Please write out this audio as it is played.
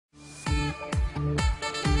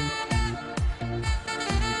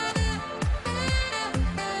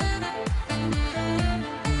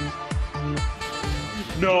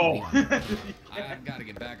No. I've got to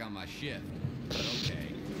get back on my shift.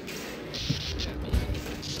 Okay.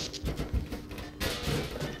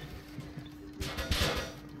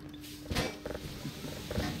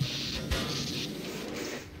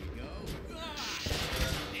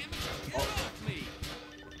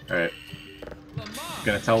 Alright.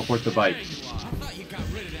 Gonna teleport the bike.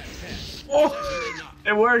 Oh!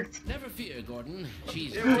 It worked! Never fear, Gordon.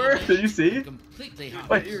 She's it worked! Did you see?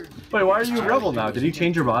 Wait, why are you a rebel now? Did you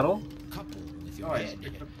change your model? Oh, I just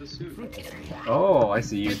picked up the suit. Oh, I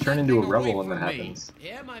see. You turn into a rebel when that happens.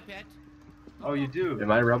 Yeah, my pet. Oh, you do? Am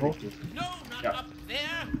I a rebel? No, not up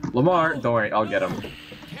there. Lamar, don't worry, I'll get him.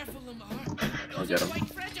 Careful, Lamar. I'll get him.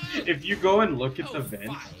 If you go and look at the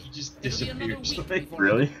vent, he just disappears. Like,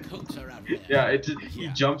 really? Yeah, it just, he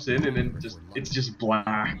jumps in and then it's just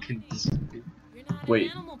black and disappears.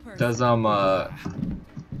 Wait, does Well,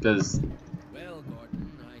 Gordon,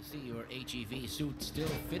 I see your HEV suit still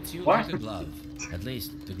fits you like a glove. At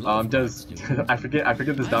least the glove. I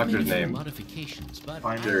forget this doctor's name.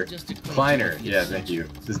 Kleiner. Yeah, thank you.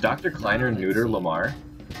 Does Dr. Kleiner neuter Lamar?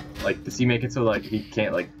 Like, does he make it so like he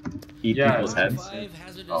can't like eat people's heads?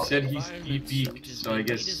 Oh. Said he beeped, so I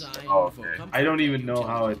guess. Oh, okay. I don't even know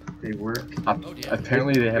how they work.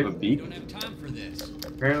 Apparently they have a beep.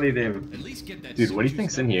 Apparently they have a Dude, what do you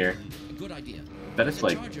think's in here? Bet it's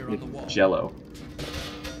like Jello.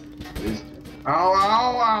 Ow,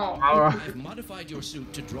 ow, ow! I've modified your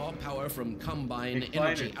suit to draw power from combine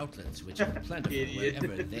energy outlets, which are plentiful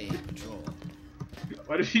wherever they patrol.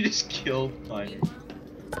 What if you just killed Kleiner?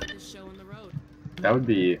 That would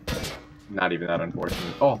be not even that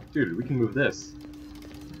unfortunate. Oh, dude, we can move this.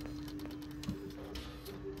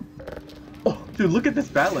 Oh, dude, look at this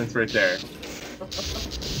balance right there.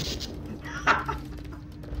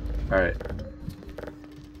 Alright.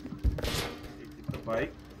 Get the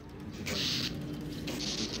bike.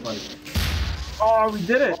 Oh, we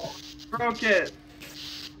did it! Broke it!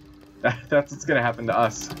 That's what's gonna happen to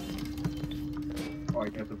us. Oh, I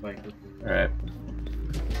got the bike. Alright.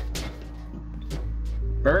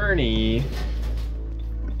 Bernie!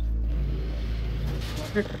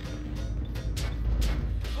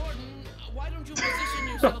 Gordon, why don't you position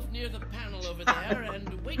yourself near the panel over there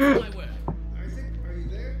and wait for my word? Are you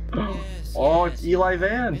there? Yes, Oh, yes. it's Eli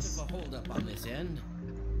Vance! Bit of a hold up on this end.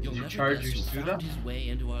 Did you charge your suit up? His way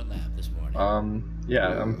into our lab this morning.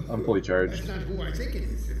 Yeah, I'm fully charged. That's not who I think it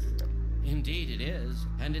is. Indeed it is,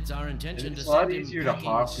 and it's our intention It's to a lot send him easier to packing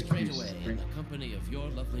hop if straight you away in spring- the company of your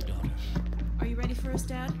lovely daughter. Are you ready for us,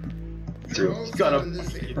 Dad? True. He's got a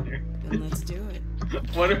bike in there. Then let's do it.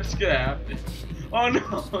 What is gonna happen? Oh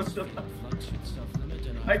no!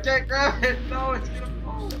 I can't grab it! No, it's gonna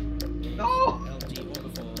fall! No!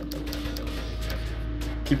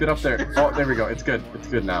 Keep it up there. Oh, there we go. It's good. It's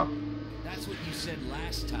good now. That's what you said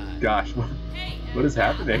last time. Gosh, what is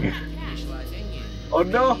happening? Visualizing in Oh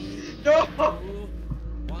no! No!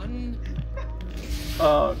 1.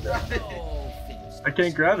 Oh no. Oh, fixed. I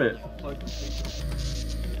can't grab it.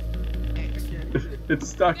 It's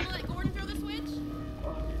stuck. Gonna let Gordon throw the switch?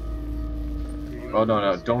 Oh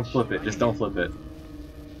no, don't flip it. Just don't flip it.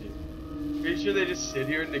 Pretty sure they just sit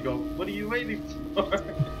here and they go, what are you waiting for?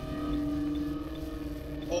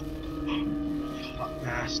 Oh, hot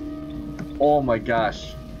fast. Oh my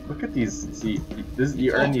gosh. Look at these. See, this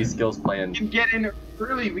you earn these skills We playing. can get in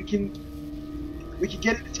early. We can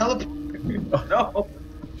get in the teleport. No.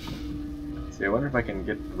 See, I wonder if I can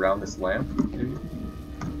get around this lamp. Maybe.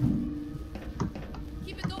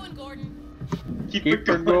 Keep it going, Gordon. Keep Keep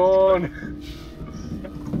her going.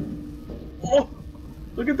 Oh,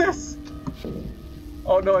 look at this.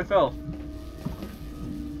 Oh no, I fell.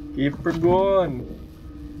 Keep her going.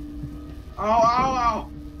 Ow, ow,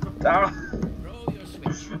 ow. Ow. Throw your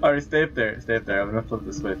switch. Alright, stay up there. Stay up there. I'm gonna flip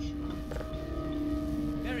the switch.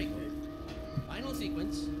 Very good. Final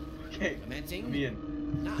sequence. Okay, Commencing. let me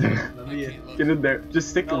in. Now. Let me in. Get in there. Just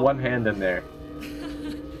stick No. one hand in there.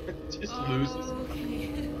 Just lose this.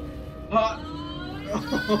 Okay. Ah.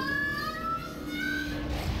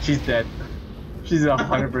 She's dead. She's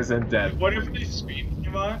 100% dead. What if the screen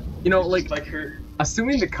came on? You know, It's like, just like her.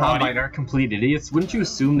 assuming the Combine aren't complete idiots, wouldn't you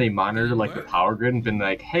assume they monitor like the power grid and been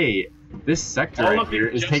like, hey, this sector All right of it here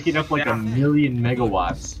is just taking up like went a down. million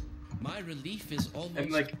megawatts? My relief is almost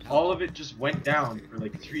And like all of it just went down for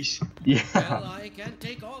like 3 seconds. Well, Yeah. I can't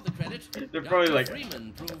take all the credit. They're probably Dr. like-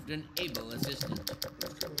 Freeman proved an able assistant.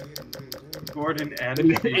 Gordon and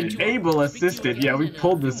An able assistant. Yeah, we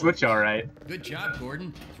pulled the switch all right. Good job,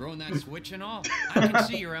 Gordon. Throwing that switch and all. I can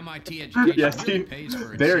see your MIT education Yes, really he- pays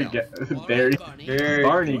for Barry itself. All Barry- right, Barney. Barry.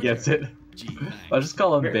 Barney gets it. Gee, thanks. I'll just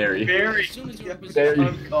call him Barry. Barry. As soon as you're Barry. positioned,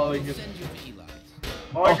 I'm calling I'll him. send you to Eli's.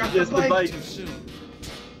 Oh, I got yes, the bike. Too soon.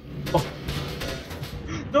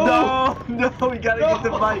 No! No, we gotta get the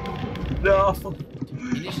bike. No, the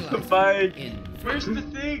Initialize bike. in Where's the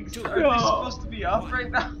things? Are No. they supposed to be up right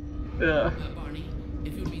now? Yeah. Barney,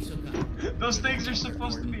 if you'd be so kind. Those things are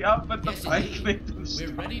supposed to be up, but the Yes, bike indeed. made them We're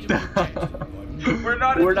stop. ready to protect you, Gordon. We're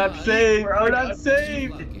not. We're not safe. We're We're out not of-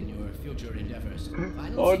 safe. Good luck in your future endeavors.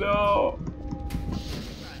 Final Oh sequence. no.